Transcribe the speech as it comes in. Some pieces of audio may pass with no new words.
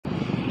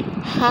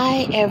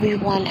Hi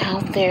everyone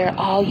out there,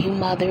 all you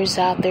mothers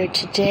out there.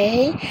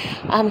 Today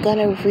I'm going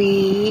to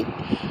read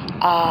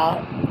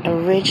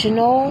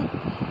original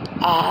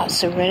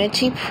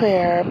Serenity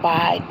Prayer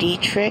by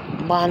Dietrich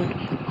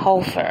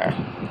Bonhoeffer.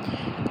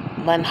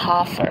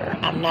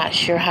 I'm not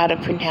sure how to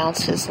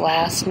pronounce his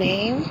last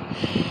name.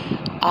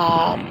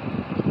 I'm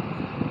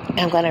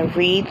going to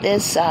read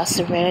this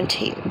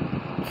Serenity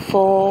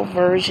full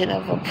version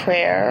of a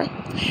prayer,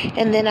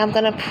 and then I'm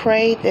going to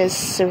pray this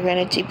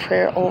Serenity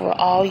Prayer over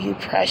all you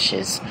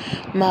precious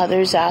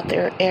mothers out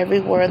there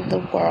everywhere in the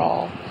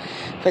world.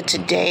 But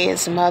today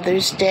is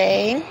Mother's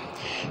Day,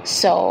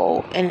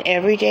 and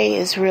every day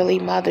is really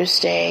Mother's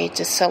Day,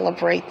 to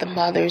celebrate the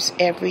mothers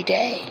every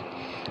day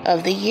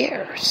of the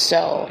year,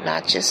 so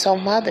not just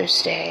on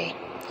Mother's Day.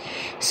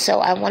 So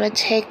I want to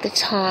take the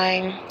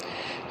time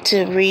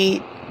to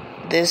read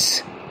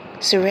this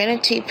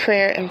Serenity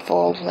Prayer in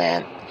full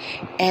length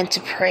and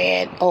to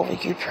pray it over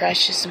you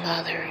precious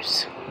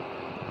mothers.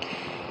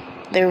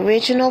 The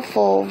original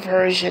full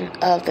version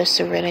of the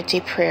Serenity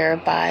Prayer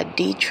by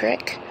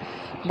Dietrich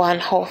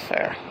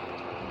Bonhoeffer.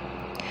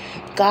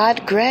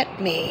 God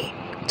grant me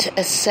to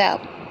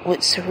accept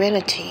with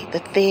serenity the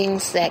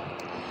things that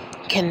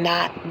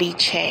cannot be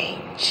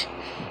changed,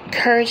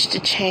 courage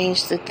to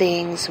change the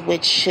things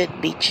which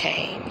should be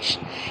changed,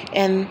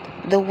 and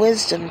the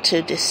wisdom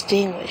to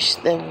distinguish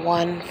the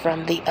one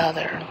from the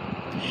other.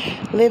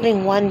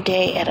 Living one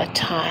day at a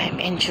time,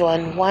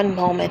 enjoying one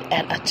moment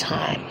at a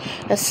time,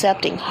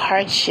 accepting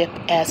hardship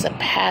as a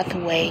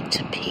pathway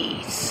to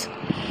peace.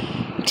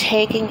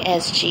 Taking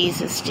as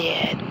Jesus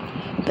did,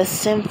 the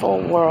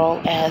sinful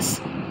world as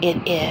it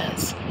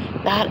is,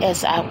 not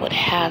as I would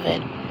have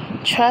it,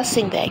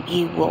 trusting that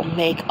you will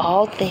make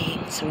all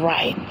things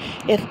right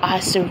if I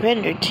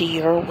surrender to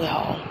your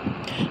will,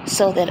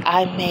 so that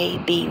I may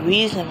be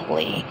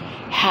reasonably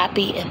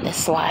happy in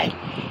this life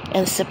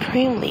and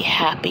supremely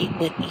happy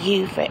with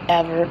you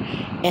forever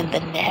in the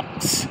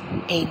next.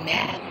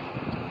 Amen.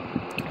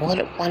 What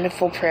a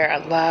wonderful prayer. I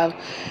love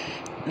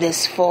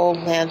this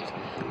full-length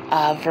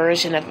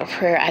version of a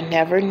prayer. I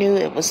never knew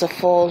it was a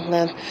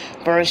full-length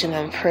version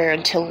of a prayer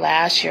until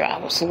last year. I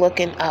was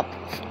looking up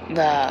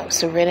the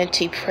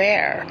Serenity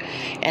Prayer,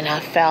 and I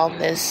found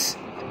this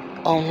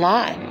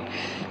online.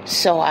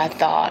 So I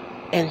thought,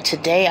 and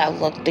today I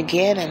looked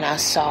again and I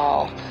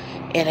saw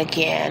it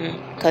again,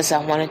 because I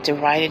wanted to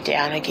write it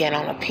down again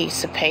on a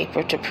piece of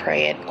paper to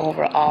pray it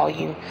over all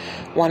you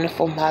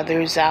wonderful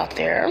mothers out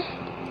there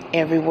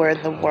everywhere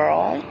in the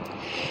world.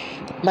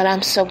 But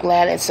I'm so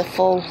glad it's a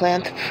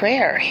full-length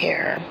prayer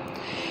here,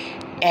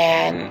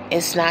 and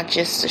it's not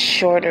just a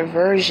shorter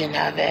version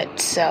of it,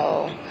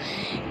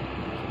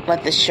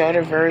 but the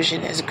shorter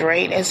version is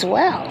great as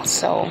well.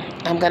 So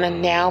I'm going to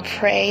now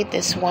pray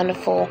this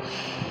wonderful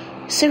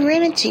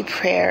Serenity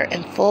Prayer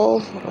in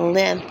full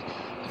length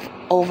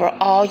over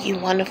all you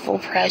wonderful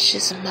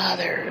precious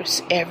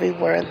mothers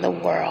everywhere in the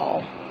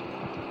world.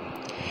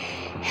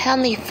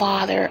 Heavenly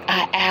Father,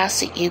 I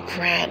ask that you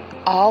grant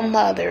all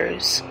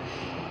mothers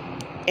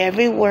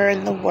everywhere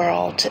in the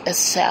world to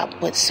accept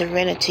with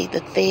serenity the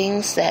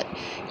things that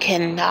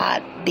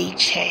cannot be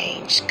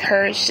changed,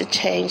 courage to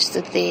change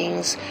the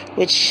things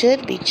which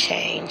should be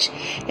changed,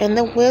 and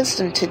the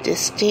wisdom to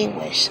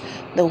distinguish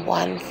the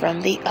one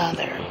from the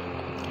other.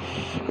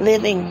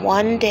 Living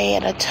one day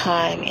at a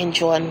time,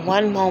 enjoying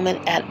one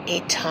moment at a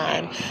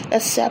time,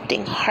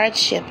 accepting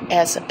hardship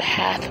as a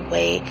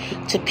pathway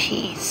to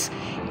peace,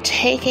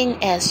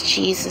 taking as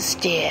Jesus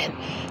did,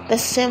 the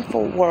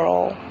sinful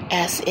world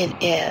as it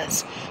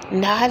is,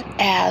 not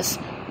as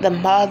the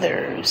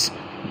mothers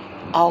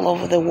all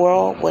over the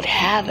world would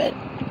have it,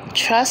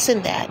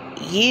 trusting that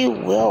you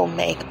will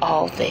make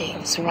all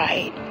things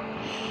right.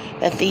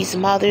 That these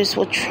mothers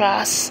will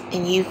trust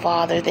in you,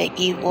 Father, that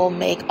you will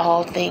make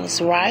all things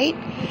right.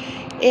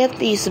 If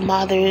these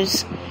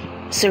mothers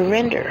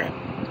surrender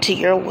to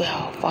your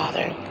will,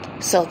 Father,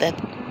 so that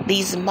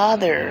these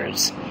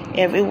mothers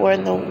everywhere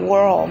in the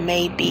world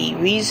may be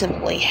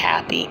reasonably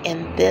happy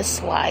in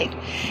this life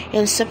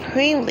and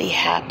supremely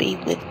happy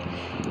with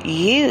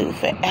you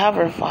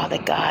forever, Father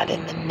God,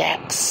 in the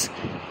next.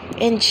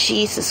 In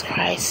Jesus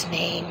Christ's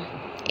name,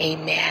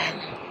 amen.